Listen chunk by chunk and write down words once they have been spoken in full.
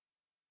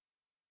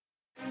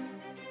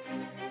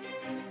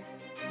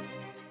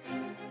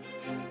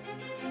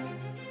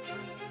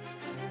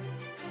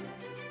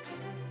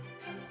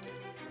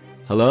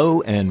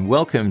Hello and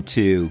welcome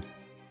to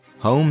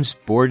Holmes,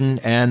 Borden,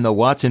 and the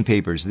Watson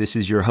Papers. This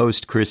is your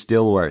host, Chris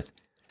Dilworth.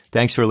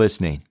 Thanks for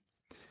listening.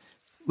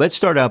 Let's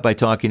start out by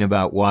talking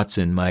about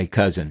Watson, my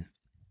cousin.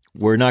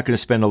 We're not going to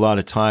spend a lot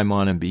of time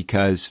on him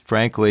because,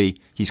 frankly,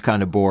 he's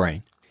kind of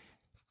boring.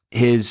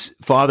 His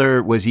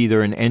father was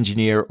either an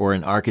engineer or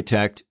an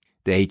architect.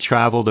 They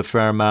traveled a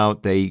fair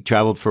amount. They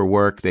traveled for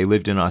work. They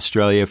lived in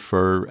Australia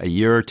for a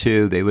year or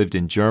two. They lived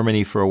in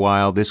Germany for a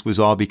while. This was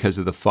all because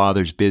of the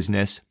father's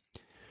business.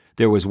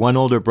 There was one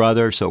older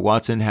brother, so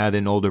Watson had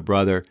an older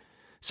brother,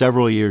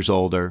 several years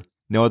older,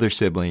 no other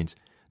siblings.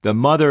 The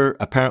mother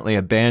apparently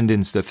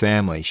abandons the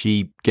family.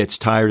 She gets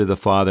tired of the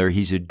father.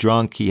 He's a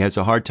drunk. He has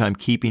a hard time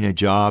keeping a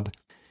job.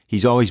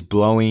 He's always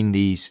blowing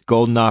these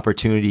golden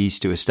opportunities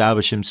to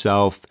establish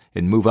himself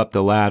and move up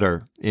the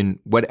ladder in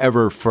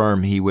whatever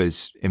firm he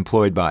was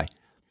employed by.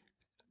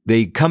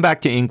 They come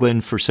back to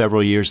England for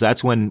several years.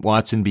 That's when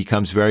Watson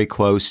becomes very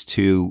close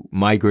to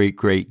my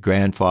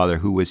great-great-grandfather,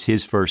 who was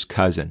his first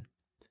cousin.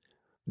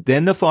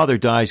 Then the father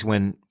dies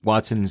when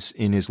Watson's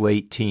in his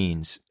late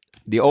teens.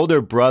 The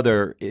older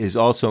brother is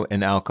also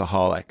an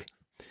alcoholic.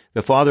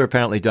 The father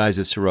apparently dies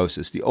of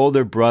cirrhosis. The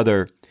older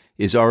brother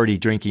is already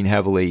drinking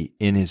heavily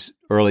in his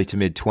early to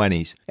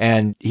mid-20s,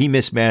 and he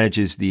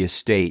mismanages the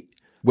estate.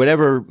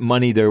 Whatever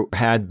money there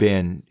had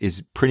been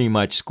is pretty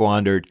much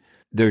squandered.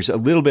 There's a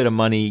little bit of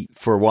money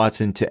for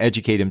Watson to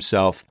educate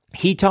himself.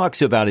 He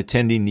talks about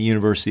attending the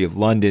University of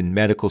London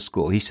Medical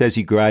School. He says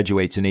he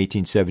graduates in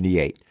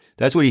 1878.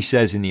 That's what he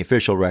says in the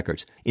official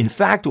records. In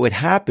fact, what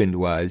happened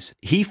was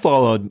he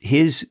followed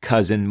his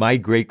cousin, my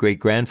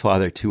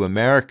great-great-grandfather, to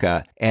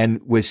America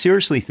and was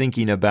seriously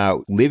thinking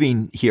about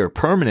living here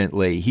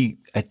permanently. He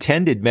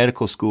attended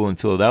medical school in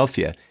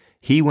Philadelphia.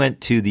 He went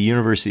to the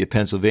University of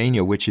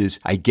Pennsylvania, which is,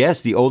 I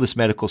guess, the oldest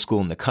medical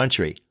school in the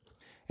country.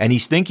 And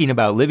he's thinking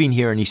about living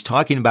here, and he's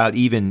talking about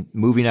even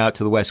moving out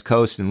to the West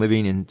Coast and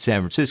living in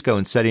San Francisco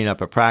and setting up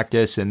a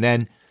practice. And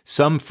then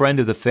some friend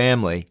of the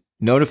family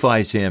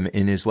notifies him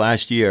in his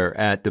last year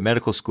at the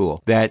medical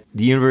school that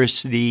the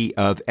University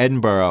of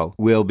Edinburgh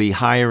will be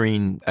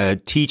hiring a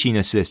teaching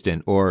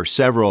assistant or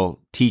several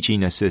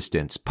teaching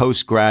assistants,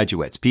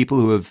 postgraduates,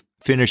 people who have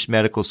finished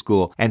medical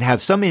school and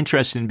have some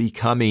interest in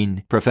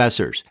becoming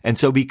professors. And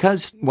so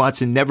because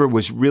Watson never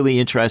was really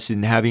interested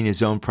in having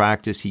his own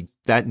practice,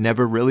 that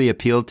never really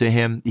appealed to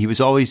him. He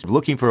was always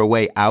looking for a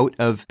way out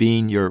of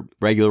being your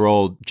regular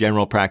old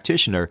general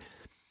practitioner.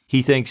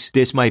 He thinks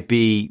this might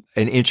be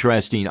an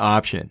interesting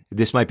option.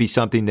 This might be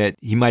something that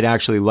he might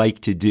actually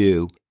like to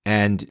do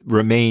and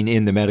remain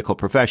in the medical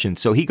profession.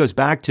 So he goes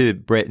back to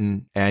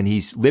Britain and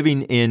he's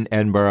living in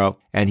Edinburgh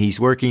and he's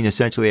working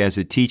essentially as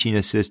a teaching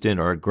assistant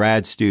or a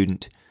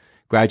graduate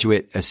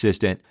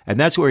assistant. And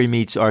that's where he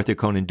meets Arthur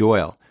Conan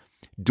Doyle.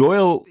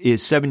 Doyle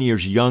is 7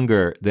 years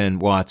younger than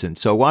Watson.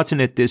 So Watson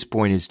at this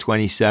point is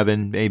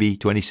 27, maybe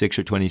 26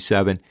 or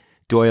 27.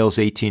 Doyle's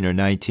 18 or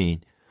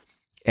 19.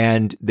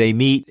 And they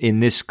meet in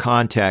this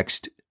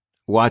context.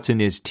 Watson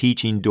is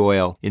teaching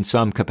Doyle in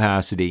some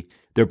capacity.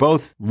 They're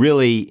both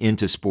really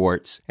into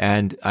sports.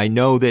 And I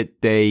know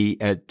that they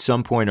at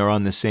some point are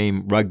on the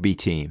same rugby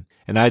team.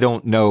 And I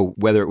don't know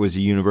whether it was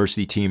a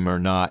university team or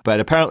not, but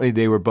apparently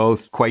they were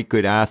both quite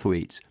good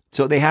athletes.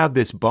 So they have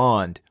this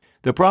bond.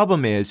 The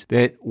problem is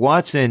that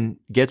Watson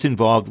gets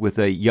involved with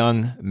a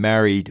young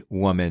married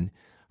woman.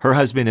 Her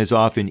husband is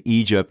off in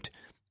Egypt.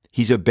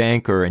 He's a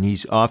banker, and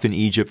he's off in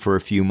Egypt for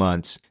a few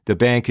months. The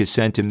bank has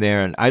sent him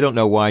there, and I don't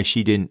know why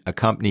she didn't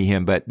accompany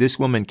him, but this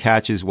woman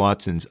catches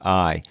Watson's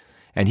eye,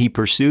 and he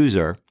pursues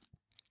her.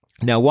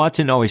 Now,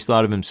 Watson always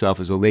thought of himself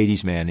as a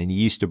ladies' man, and he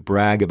used to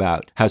brag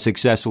about how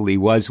successful he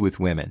was with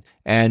women.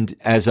 And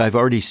as I've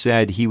already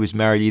said, he was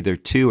married either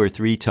 2 or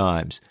 3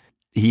 times.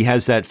 He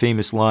has that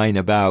famous line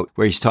about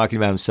where he's talking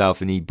about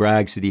himself, and he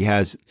brags that he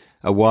has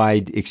a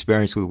wide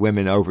experience with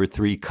women over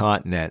 3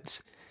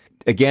 continents.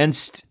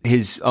 Against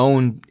his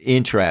own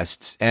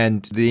interests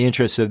and the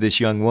interests of this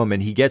young woman,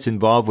 he gets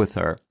involved with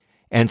her.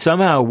 And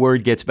somehow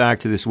word gets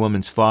back to this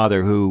woman's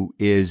father, who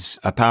is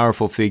a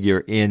powerful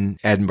figure in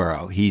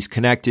Edinburgh. He's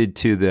connected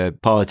to the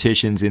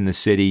politicians in the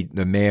city,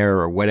 the mayor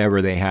or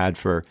whatever they had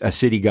for a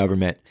city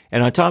government.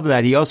 And on top of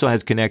that, he also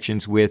has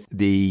connections with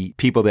the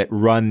people that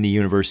run the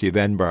University of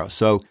Edinburgh.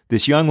 So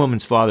this young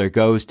woman's father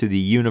goes to the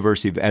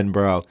University of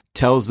Edinburgh,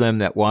 tells them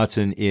that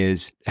Watson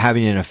is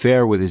having an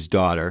affair with his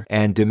daughter,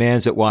 and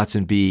demands that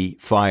Watson be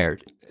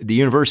fired. The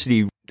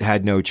university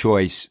had no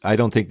choice. I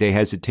don't think they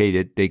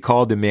hesitated. They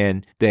called him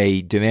in.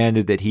 They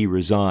demanded that he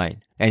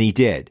resign, and he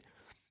did.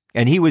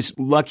 And he was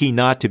lucky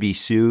not to be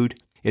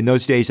sued. In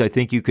those days, I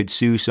think you could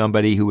sue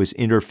somebody who was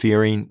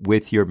interfering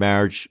with your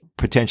marriage,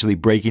 potentially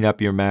breaking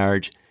up your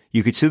marriage.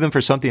 You could sue them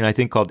for something I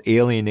think called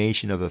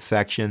alienation of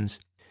affections.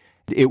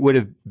 It would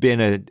have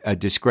been a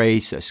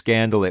disgrace, a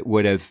scandal. It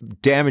would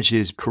have damaged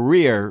his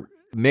career,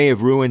 may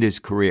have ruined his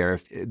career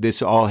if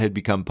this all had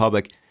become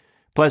public.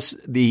 Plus,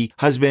 the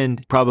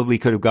husband probably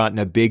could have gotten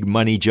a big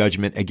money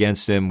judgment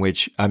against him,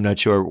 which I'm not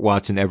sure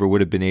Watson ever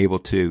would have been able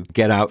to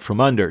get out from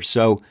under.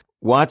 So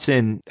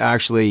Watson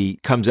actually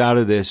comes out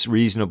of this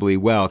reasonably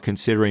well,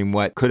 considering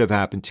what could have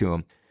happened to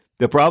him.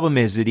 The problem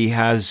is that he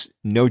has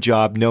no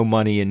job, no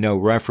money, and no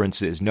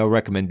references, no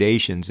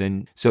recommendations.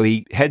 And so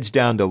he heads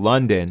down to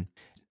London.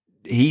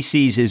 He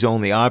sees his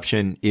only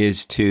option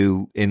is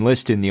to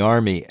enlist in the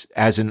army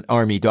as an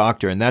army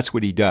doctor, and that's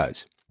what he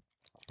does.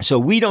 So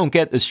we don't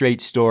get the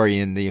straight story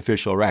in the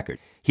official record.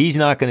 He's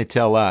not going to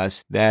tell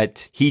us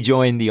that he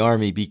joined the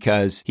army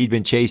because he'd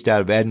been chased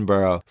out of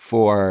Edinburgh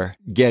for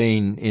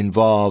getting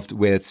involved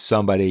with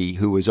somebody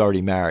who was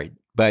already married.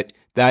 But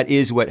that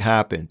is what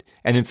happened.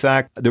 And in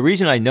fact, the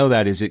reason I know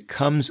that is it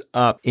comes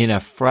up in a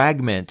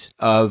fragment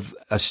of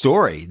a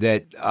story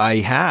that I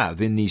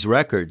have in these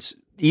records.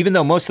 Even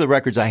though most of the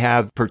records I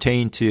have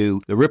pertain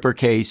to the Ripper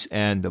case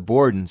and the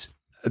Bordens,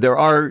 there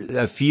are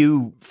a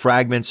few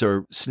fragments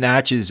or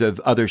snatches of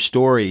other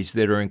stories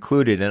that are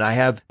included. And I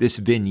have this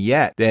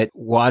vignette that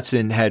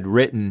Watson had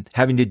written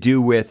having to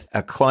do with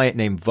a client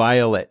named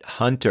Violet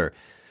Hunter.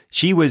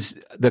 She was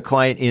the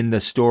client in the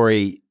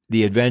story,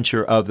 The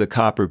Adventure of the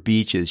Copper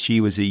Beeches.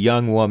 She was a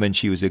young woman.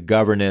 She was a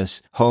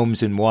governess.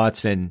 Holmes and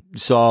Watson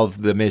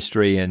solve the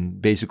mystery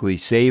and basically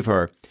save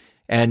her.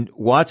 And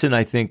Watson,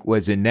 I think,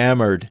 was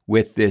enamored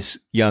with this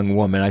young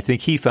woman. I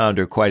think he found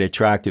her quite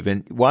attractive.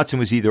 And Watson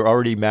was either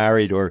already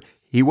married or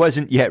he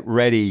wasn't yet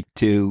ready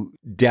to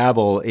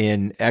dabble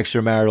in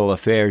extramarital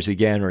affairs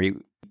again, or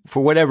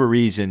for whatever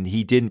reason,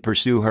 he didn't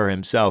pursue her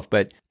himself.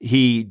 But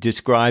he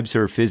describes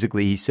her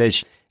physically. He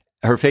says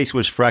her face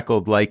was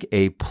freckled like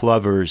a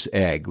plover's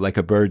egg, like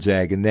a bird's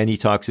egg. And then he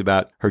talks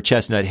about her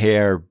chestnut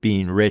hair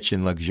being rich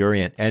and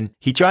luxuriant. And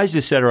he tries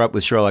to set her up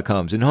with Sherlock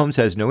Holmes, and Holmes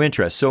has no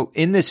interest. So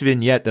in this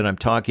vignette that I'm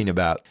talking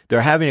about, they're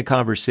having a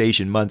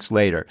conversation months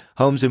later.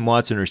 Holmes and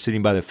Watson are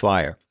sitting by the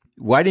fire.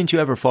 Why didn't you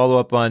ever follow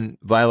up on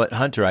Violet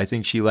Hunter? I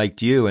think she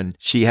liked you and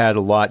she had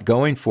a lot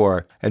going for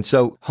her. And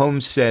so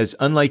Holmes says,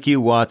 unlike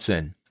you,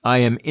 Watson, I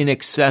am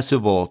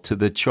inaccessible to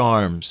the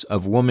charms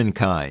of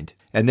womankind.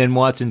 And then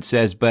Watson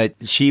says, but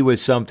she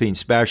was something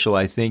special.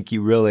 I think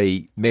you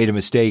really made a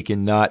mistake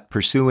in not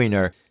pursuing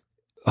her.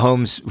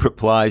 Holmes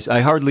replies,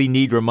 I hardly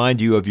need remind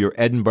you of your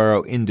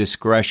Edinburgh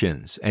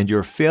indiscretions and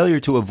your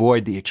failure to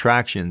avoid the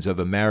attractions of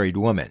a married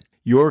woman.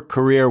 Your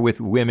career with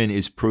women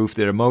is proof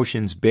that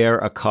emotions bear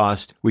a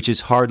cost which is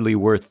hardly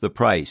worth the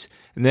price.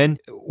 And then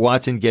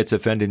Watson gets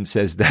offended and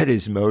says, that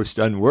is most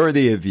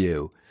unworthy of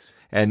you.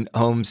 And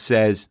Holmes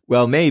says,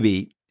 well,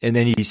 maybe. And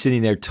then he's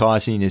sitting there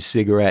tossing his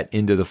cigarette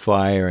into the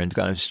fire and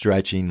kind of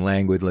stretching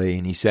languidly.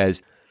 And he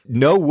says,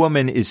 no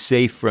woman is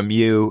safe from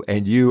you,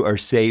 and you are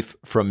safe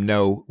from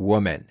no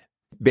woman.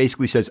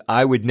 Basically says,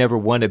 I would never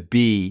want to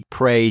be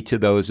prey to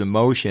those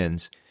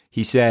emotions.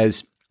 He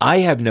says, I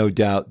have no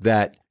doubt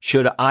that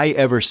should I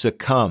ever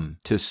succumb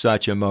to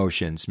such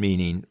emotions,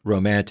 meaning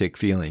romantic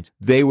feelings,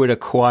 they would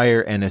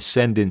acquire an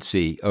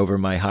ascendancy over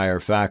my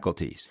higher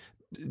faculties.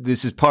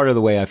 This is part of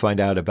the way I find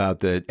out about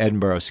the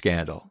Edinburgh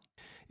scandal.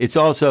 It's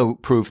also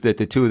proof that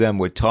the two of them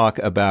would talk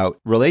about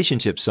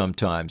relationships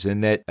sometimes,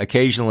 and that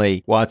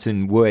occasionally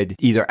Watson would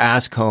either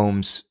ask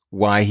Holmes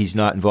why he's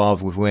not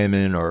involved with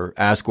women or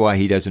ask why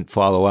he doesn't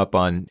follow up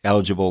on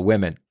eligible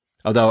women,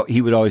 although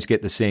he would always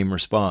get the same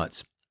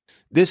response.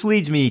 This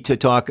leads me to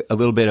talk a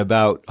little bit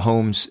about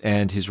Holmes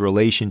and his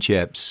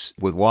relationships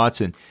with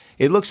Watson.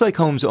 It looks like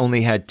Holmes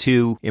only had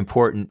two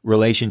important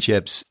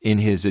relationships in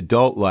his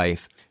adult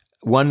life.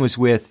 One was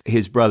with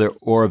his brother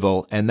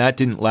Orville, and that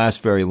didn't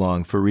last very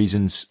long for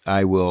reasons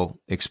I will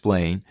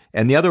explain.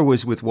 And the other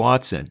was with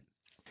Watson.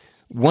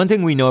 One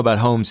thing we know about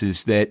Holmes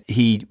is that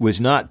he was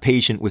not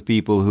patient with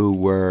people who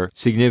were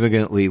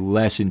significantly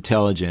less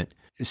intelligent.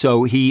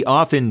 So he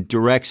often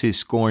directs his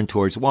scorn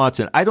towards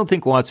Watson. I don't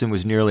think Watson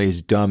was nearly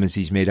as dumb as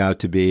he's made out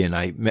to be, and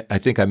I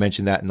think I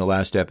mentioned that in the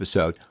last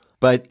episode.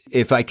 But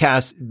if I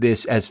cast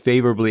this as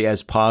favorably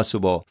as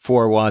possible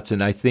for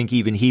Watson, I think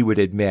even he would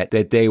admit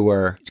that they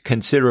were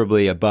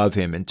considerably above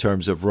him in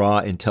terms of raw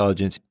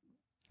intelligence.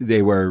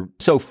 They were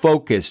so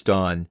focused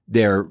on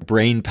their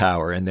brain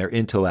power and their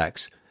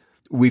intellects.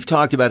 We've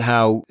talked about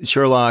how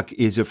Sherlock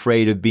is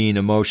afraid of being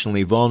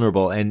emotionally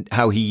vulnerable and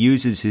how he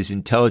uses his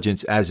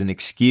intelligence as an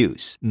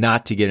excuse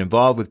not to get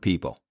involved with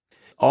people.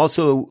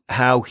 Also,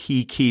 how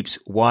he keeps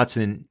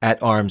Watson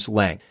at arm's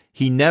length.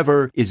 He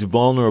never is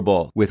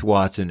vulnerable with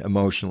Watson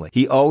emotionally.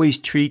 He always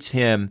treats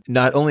him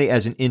not only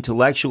as an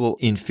intellectual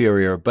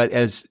inferior, but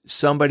as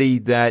somebody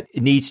that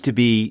needs to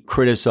be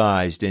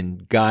criticized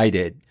and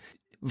guided.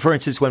 For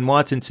instance, when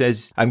Watson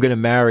says, I'm going to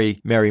marry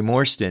Mary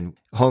Morstan,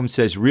 Holmes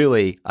says,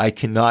 really, I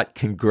cannot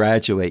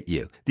congratulate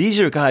you. These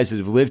are guys that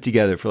have lived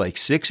together for like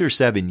 6 or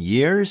 7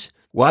 years.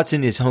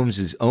 Watson is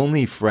Holmes's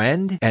only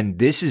friend, and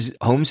this is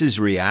Holmes's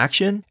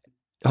reaction.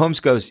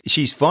 Holmes goes,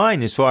 she's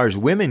fine as far as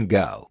women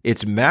go.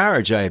 It's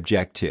marriage I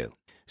object to.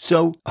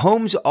 So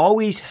Holmes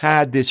always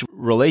had this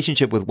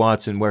relationship with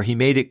Watson where he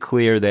made it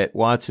clear that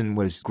Watson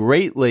was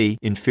greatly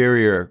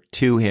inferior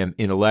to him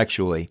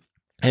intellectually,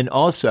 and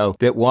also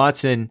that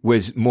Watson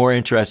was more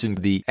interested in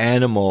the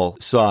animal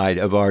side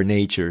of our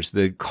natures,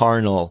 the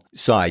carnal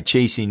side,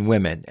 chasing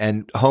women.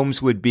 And Holmes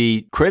would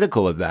be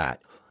critical of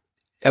that.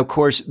 Of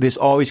course, this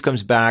always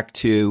comes back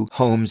to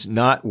Holmes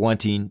not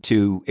wanting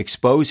to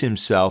expose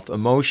himself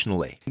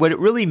emotionally. What it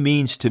really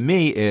means to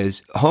me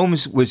is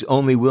Holmes was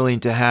only willing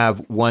to have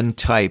one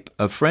type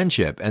of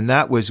friendship, and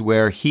that was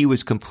where he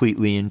was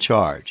completely in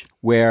charge,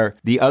 where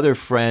the other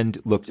friend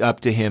looked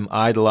up to him,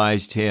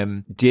 idolized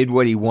him, did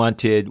what he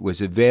wanted, was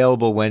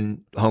available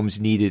when Holmes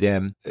needed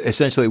him,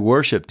 essentially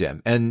worshiped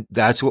him. And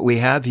that's what we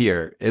have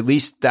here. At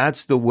least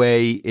that's the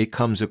way it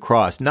comes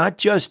across, not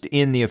just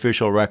in the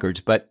official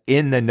records, but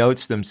in the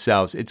notes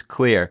themselves. It's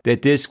clear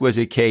that this was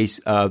a case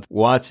of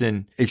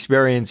Watson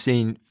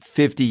experiencing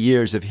 50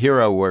 years of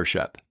hero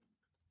worship.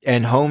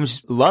 And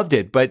Holmes loved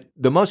it. But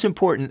the most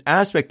important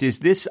aspect is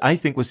this, I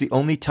think, was the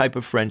only type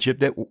of friendship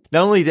that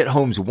not only that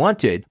Holmes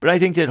wanted, but I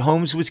think that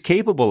Holmes was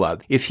capable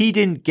of. If he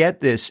didn't get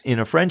this in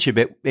a friendship,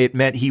 it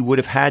meant he would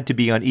have had to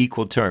be on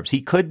equal terms.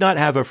 He could not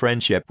have a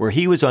friendship where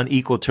he was on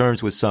equal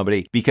terms with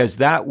somebody, because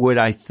that would,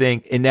 I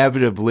think,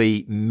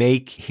 inevitably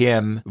make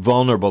him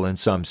vulnerable in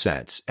some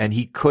sense. And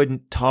he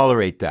couldn't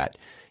tolerate that.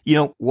 You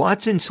know,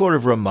 Watson sort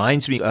of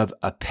reminds me of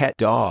a pet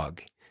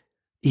dog.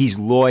 He's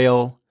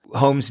loyal.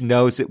 Holmes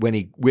knows that when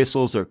he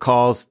whistles or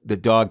calls, the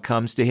dog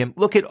comes to him.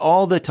 Look at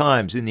all the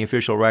times in the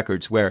official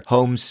records where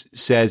Holmes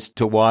says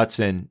to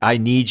Watson, I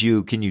need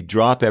you. Can you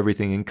drop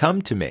everything and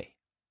come to me?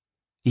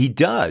 He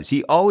does.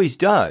 He always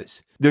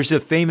does. There's a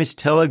famous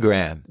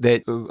telegram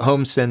that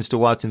Holmes sends to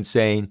Watson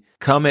saying,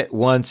 come at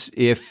once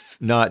if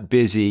not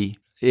busy.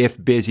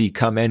 If busy,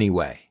 come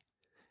anyway.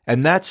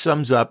 And that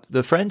sums up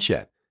the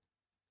friendship.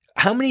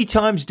 How many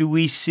times do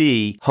we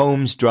see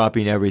Holmes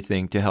dropping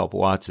everything to help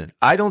Watson?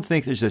 I don't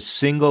think there's a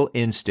single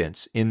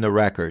instance in the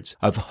records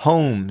of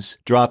Holmes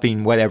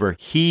dropping whatever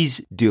he's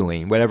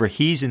doing, whatever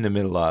he's in the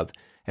middle of,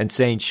 and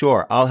saying,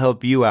 sure, I'll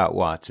help you out,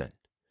 Watson.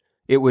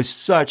 It was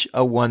such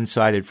a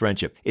one-sided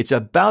friendship. It's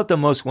about the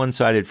most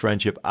one-sided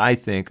friendship I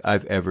think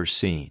I've ever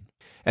seen.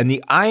 And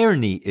the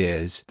irony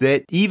is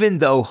that even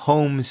though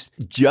Holmes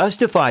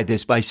justified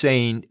this by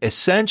saying,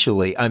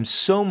 essentially, I'm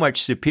so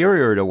much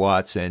superior to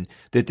Watson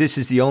that this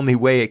is the only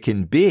way it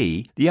can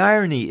be, the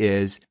irony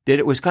is that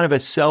it was kind of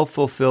a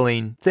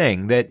self-fulfilling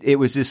thing, that it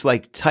was this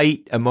like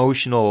tight,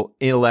 emotional,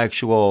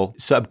 intellectual,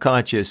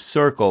 subconscious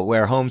circle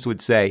where Holmes would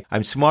say,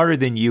 I'm smarter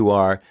than you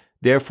are,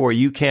 therefore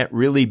you can't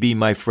really be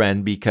my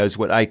friend because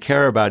what I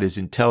care about is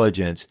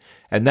intelligence,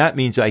 and that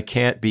means I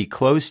can't be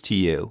close to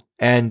you.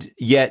 And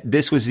yet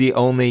this was the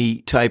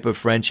only type of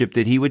friendship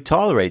that he would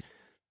tolerate.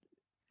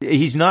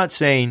 He's not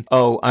saying,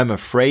 oh, I'm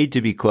afraid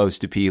to be close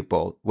to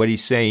people. What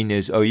he's saying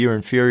is, oh, you're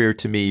inferior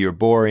to me, you're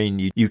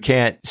boring, you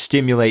can't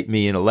stimulate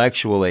me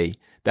intellectually.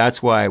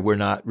 That's why we're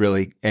not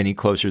really any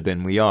closer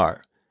than we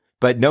are.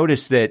 But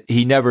notice that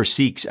he never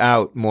seeks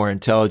out more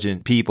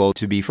intelligent people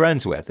to be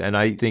friends with. And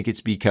I think it's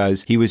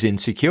because he was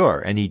insecure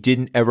and he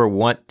didn't ever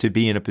want to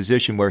be in a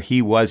position where he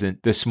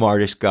wasn't the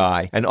smartest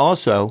guy, and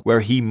also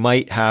where he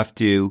might have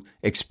to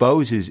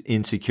expose his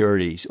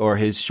insecurities or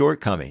his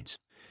shortcomings.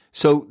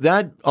 So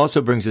that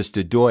also brings us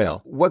to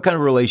Doyle. What kind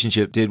of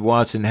relationship did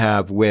Watson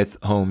have with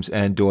Holmes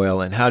and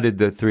Doyle, and how did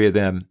the three of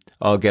them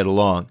all get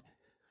along?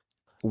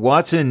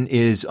 Watson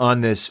is on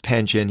this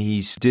pension.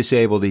 He's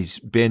disabled. He's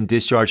been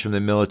discharged from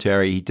the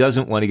military. He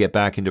doesn't want to get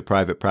back into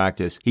private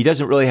practice. He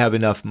doesn't really have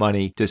enough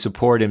money to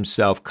support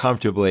himself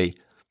comfortably.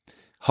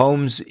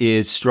 Holmes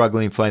is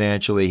struggling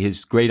financially.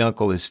 His great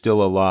uncle is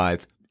still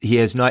alive. He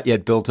has not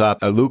yet built up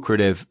a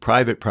lucrative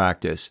private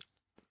practice.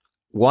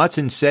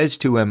 Watson says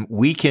to him,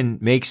 we can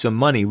make some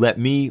money. Let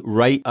me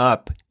write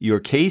up your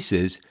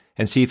cases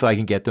and see if I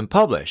can get them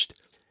published.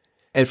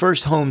 At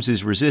first, Holmes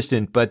is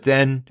resistant, but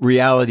then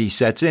reality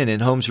sets in,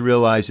 and Holmes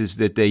realizes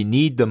that they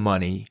need the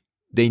money.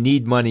 They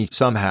need money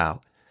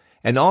somehow.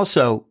 And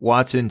also,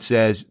 Watson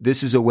says,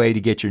 this is a way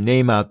to get your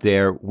name out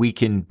there. We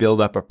can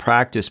build up a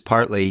practice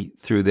partly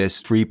through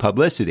this free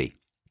publicity.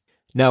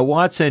 Now,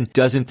 Watson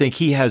doesn't think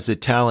he has the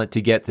talent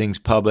to get things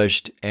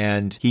published,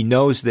 and he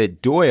knows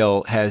that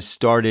Doyle has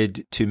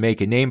started to make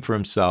a name for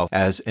himself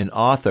as an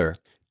author.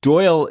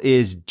 Doyle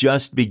is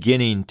just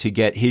beginning to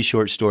get his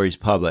short stories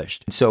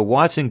published. So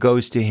Watson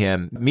goes to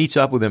him, meets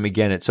up with him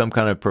again at some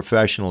kind of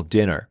professional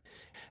dinner.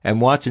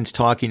 And Watson's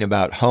talking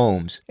about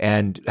Holmes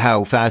and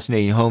how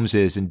fascinating Holmes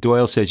is. And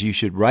Doyle says, you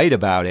should write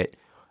about it.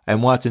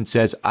 And Watson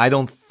says, I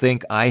don't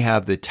think I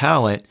have the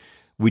talent.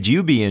 Would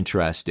you be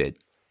interested?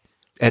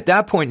 At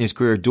that point in his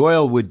career,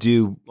 Doyle would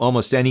do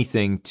almost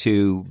anything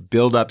to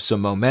build up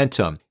some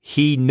momentum.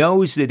 He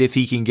knows that if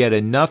he can get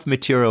enough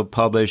material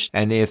published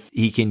and if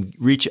he can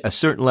reach a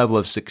certain level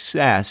of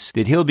success,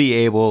 that he'll be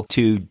able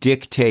to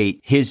dictate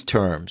his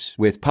terms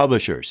with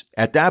publishers.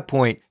 At that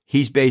point,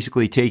 he's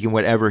basically taking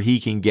whatever he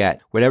can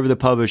get. Whatever the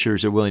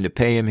publishers are willing to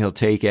pay him, he'll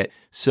take it.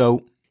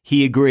 So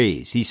he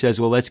agrees. He says,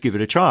 well, let's give it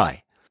a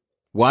try.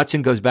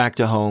 Watson goes back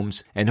to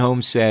Holmes, and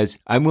Holmes says,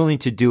 I'm willing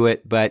to do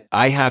it, but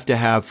I have to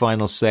have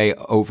final say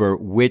over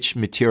which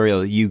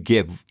material you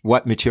give,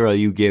 what material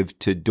you give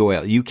to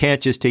Doyle. You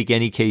can't just take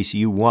any case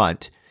you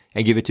want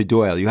and give it to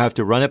Doyle. You have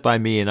to run it by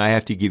me, and I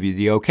have to give you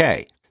the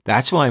okay.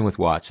 That's fine with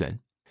Watson.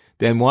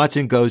 Then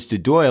Watson goes to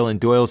Doyle, and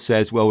Doyle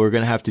says, well, we're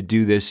going to have to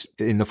do this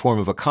in the form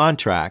of a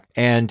contract.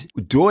 And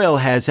Doyle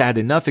has had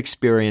enough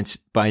experience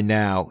by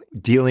now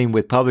dealing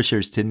with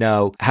publishers to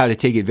know how to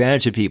take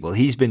advantage of people.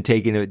 He's been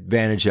taken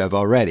advantage of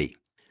already.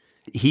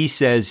 He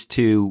says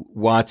to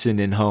Watson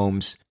and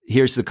Holmes,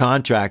 here's the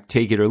contract,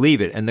 take it or leave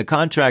it. And the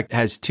contract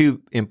has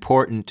two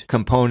important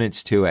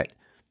components to it.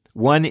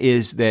 One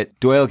is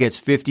that Doyle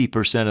gets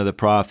 50% of the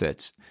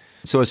profits.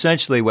 So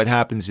essentially what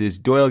happens is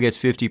Doyle gets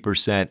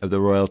 50% of the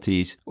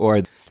royalties, or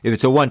if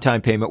it's a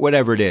one-time payment,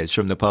 whatever it is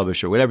from the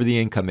publisher, whatever the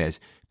income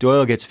is,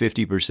 Doyle gets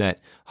 50%,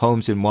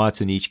 Holmes and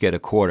Watson each get a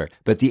quarter.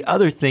 But the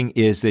other thing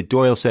is that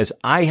Doyle says,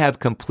 I have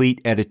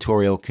complete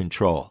editorial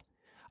control.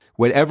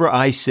 Whatever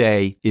I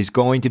say is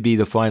going to be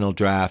the final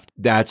draft.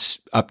 That's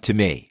up to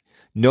me.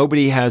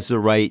 Nobody has the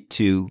right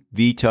to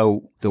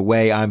veto the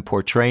way I'm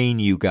portraying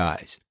you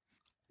guys.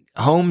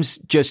 Holmes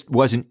just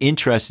wasn't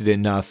interested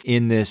enough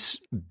in this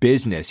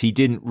business. He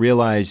didn't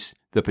realize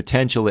the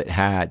potential it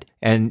had,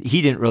 and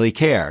he didn't really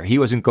care. He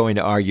wasn't going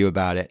to argue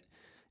about it.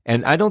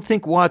 And I don't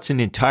think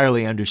Watson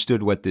entirely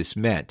understood what this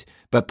meant.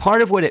 But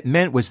part of what it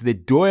meant was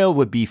that Doyle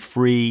would be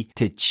free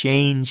to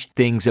change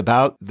things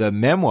about the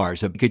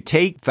memoirs. He could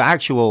take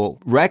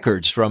factual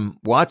records from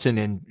Watson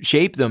and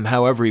shape them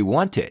however he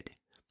wanted.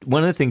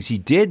 One of the things he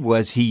did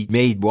was he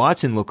made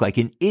Watson look like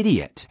an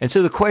idiot. And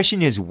so the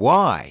question is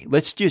why?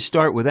 Let's just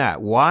start with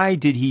that. Why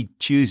did he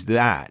choose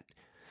that?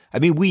 I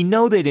mean, we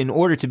know that in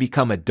order to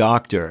become a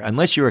doctor,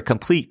 unless you're a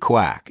complete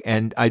quack,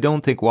 and I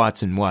don't think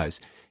Watson was,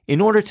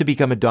 in order to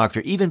become a doctor,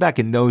 even back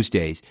in those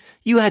days,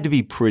 you had to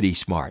be pretty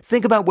smart.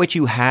 Think about what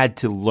you had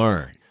to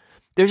learn.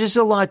 There's just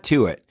a lot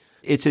to it.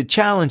 It's a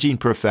challenging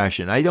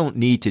profession. I don't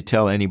need to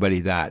tell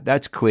anybody that.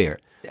 That's clear.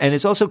 And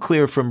it's also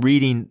clear from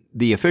reading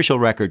the official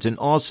records and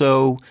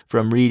also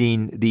from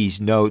reading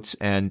these notes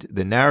and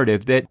the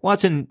narrative that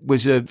Watson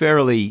was a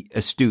fairly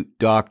astute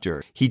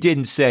doctor. He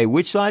didn't say,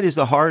 which side is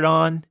the heart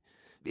on?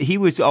 He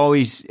was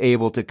always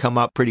able to come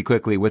up pretty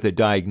quickly with a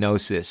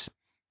diagnosis.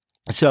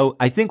 So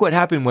I think what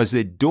happened was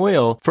that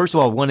Doyle, first of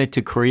all, wanted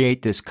to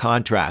create this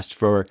contrast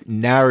for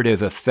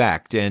narrative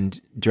effect and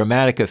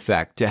dramatic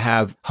effect, to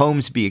have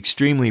Holmes be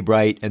extremely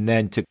bright and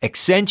then to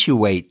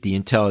accentuate the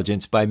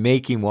intelligence by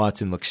making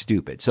Watson look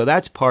stupid. So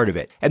that's part of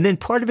it. And then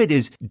part of it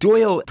is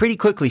Doyle pretty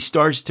quickly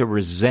starts to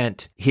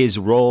resent his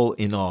role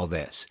in all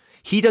this.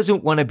 He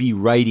doesn't want to be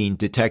writing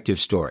detective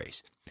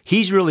stories.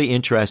 He's really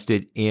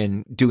interested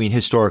in doing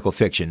historical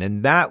fiction,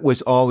 and that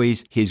was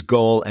always his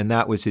goal, and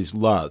that was his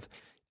love.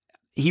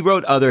 He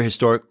wrote other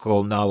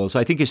historical novels.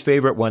 I think his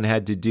favorite one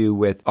had to do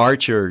with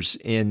archers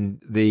in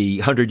the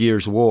 100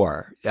 Years'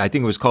 War. I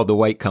think it was called The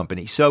White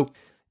Company. So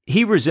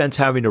he resents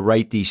having to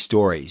write these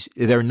stories.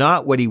 They're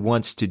not what he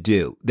wants to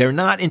do. They're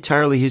not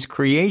entirely his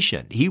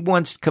creation. He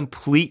wants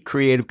complete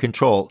creative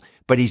control,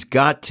 but he's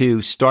got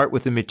to start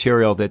with the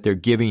material that they're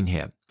giving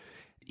him.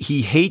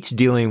 He hates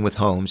dealing with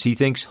Holmes. He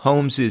thinks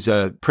Holmes is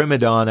a prima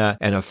donna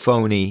and a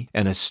phony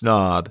and a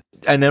snob.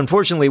 And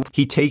unfortunately,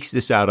 he takes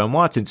this out on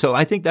Watson. So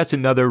I think that's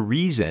another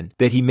reason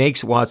that he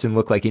makes Watson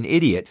look like an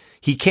idiot.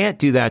 He can't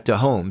do that to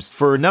Holmes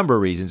for a number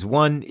of reasons.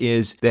 One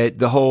is that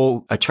the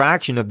whole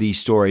attraction of these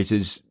stories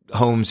is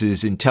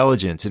Holmes's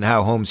intelligence and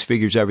how Holmes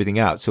figures everything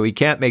out. So he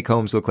can't make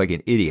Holmes look like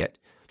an idiot.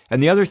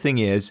 And the other thing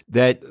is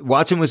that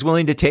Watson was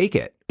willing to take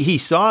it. He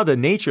saw the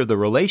nature of the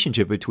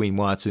relationship between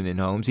Watson and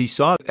Holmes. He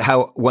saw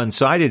how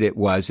one-sided it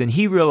was, and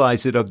he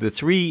realized that of the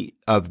three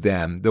of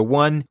them, the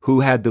one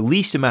who had the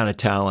least amount of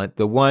talent,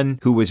 the one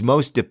who was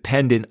most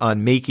dependent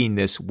on making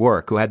this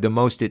work, who had the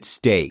most at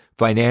stake,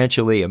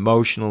 financially,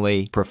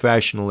 emotionally,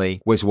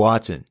 professionally, was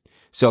Watson.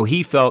 So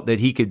he felt that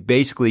he could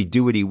basically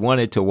do what he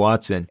wanted to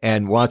Watson,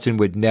 and Watson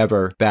would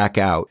never back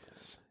out.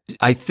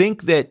 I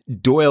think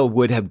that Doyle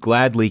would have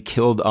gladly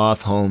killed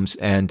off Holmes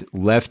and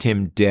left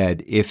him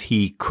dead if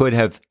he could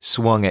have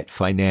swung it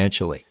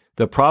financially.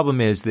 The problem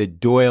is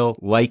that Doyle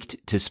liked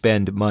to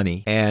spend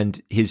money,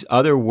 and his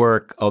other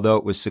work, although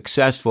it was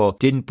successful,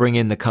 didn't bring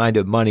in the kind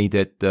of money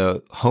that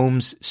the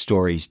Holmes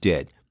stories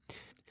did.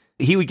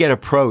 He would get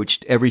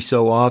approached every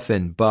so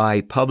often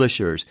by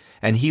publishers,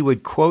 and he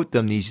would quote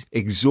them these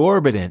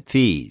exorbitant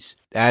fees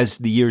as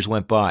the years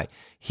went by.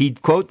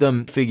 He'd quote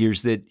them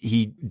figures that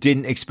he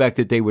didn't expect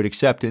that they would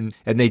accept, and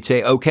they'd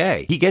say,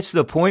 okay. He gets to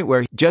the point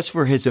where just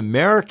for his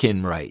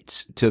American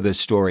rights to the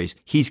stories,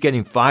 he's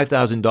getting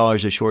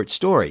 $5,000 a short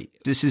story.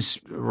 This is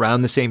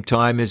around the same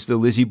time as the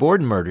Lizzie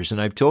Borden murders,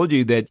 and I've told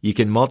you that you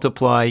can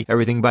multiply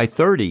everything by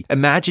 30.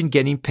 Imagine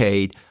getting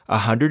paid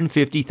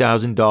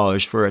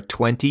 $150,000 for a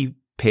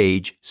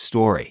 20-page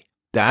story.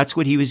 That's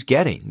what he was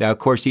getting. Now, of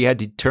course, he had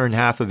to turn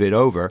half of it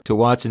over to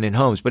Watson and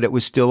Holmes, but it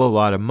was still a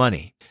lot of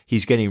money.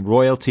 He's getting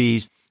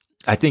royalties.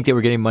 I think they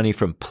were getting money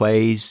from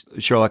plays,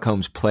 Sherlock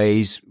Holmes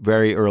plays,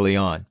 very early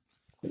on.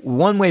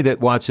 One way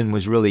that Watson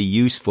was really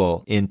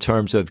useful in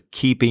terms of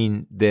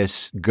keeping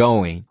this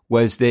going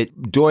was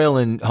that Doyle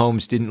and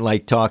Holmes didn't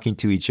like talking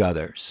to each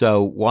other.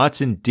 So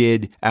Watson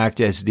did act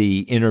as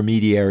the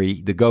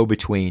intermediary, the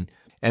go-between.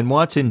 And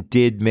Watson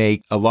did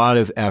make a lot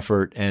of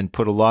effort and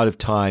put a lot of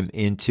time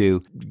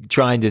into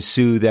trying to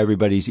soothe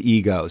everybody's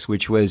egos,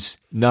 which was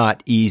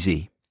not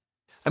easy.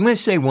 I'm going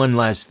to say one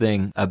last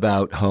thing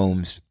about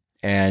Holmes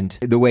and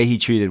the way he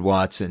treated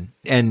Watson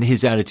and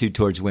his attitude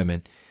towards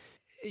women.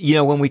 You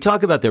know, when we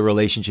talk about their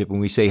relationship, when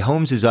we say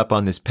Holmes is up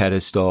on this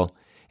pedestal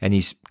and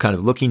he's kind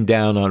of looking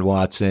down on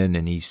Watson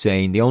and he's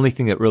saying the only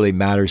thing that really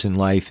matters in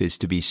life is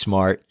to be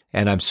smart,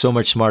 and I'm so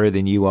much smarter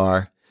than you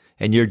are,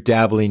 and you're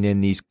dabbling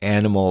in these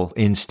animal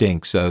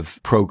instincts of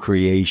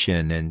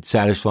procreation and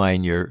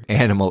satisfying your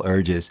animal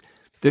urges,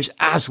 there's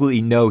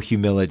absolutely no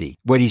humility.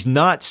 What he's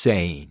not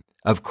saying,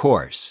 of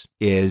course,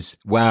 is,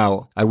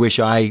 wow, I wish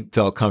I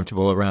felt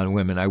comfortable around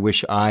women. I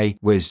wish I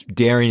was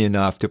daring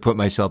enough to put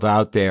myself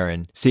out there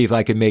and see if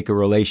I could make a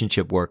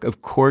relationship work.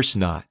 Of course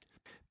not.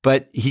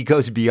 But he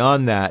goes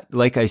beyond that.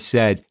 Like I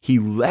said, he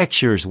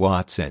lectures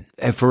Watson.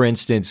 And for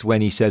instance,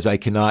 when he says, I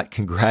cannot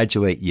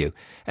congratulate you.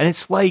 And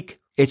it's like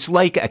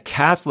a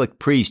Catholic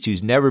priest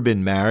who's never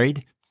been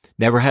married,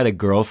 never had a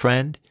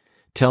girlfriend,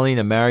 telling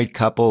a married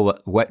couple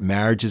what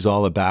marriage is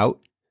all about.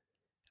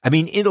 I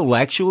mean,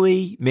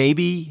 intellectually,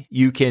 maybe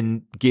you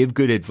can give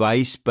good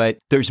advice, but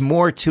there's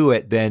more to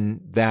it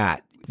than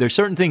that. There's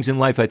certain things in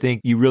life I think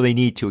you really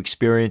need to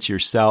experience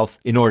yourself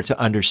in order to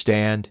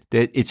understand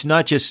that it's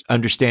not just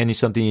understanding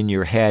something in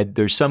your head.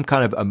 There's some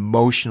kind of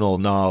emotional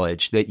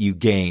knowledge that you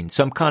gain,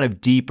 some kind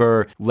of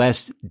deeper,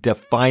 less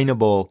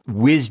definable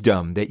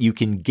wisdom that you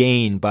can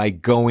gain by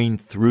going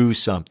through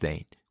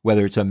something,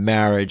 whether it's a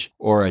marriage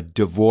or a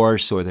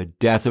divorce or the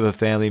death of a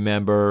family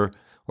member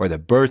or the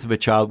birth of a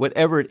child,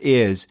 whatever it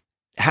is.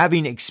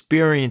 Having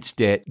experienced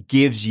it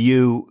gives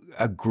you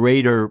a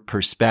greater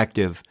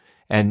perspective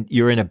and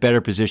you're in a better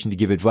position to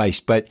give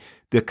advice. But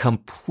the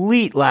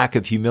complete lack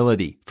of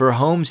humility for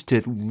Holmes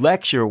to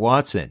lecture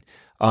Watson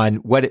on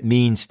what it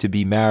means to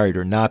be married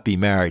or not be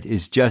married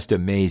is just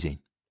amazing.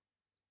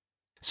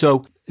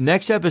 So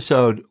next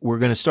episode, we're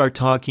going to start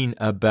talking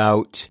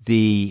about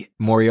the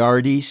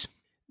Moriartys,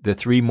 the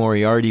three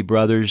Moriarty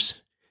brothers,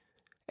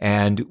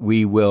 and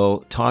we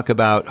will talk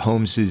about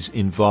Holmes's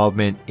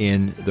involvement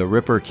in the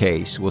Ripper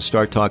case. We'll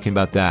start talking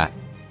about that.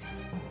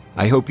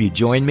 I hope you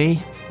join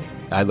me.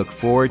 I look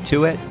forward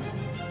to it.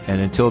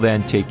 And until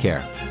then, take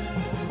care.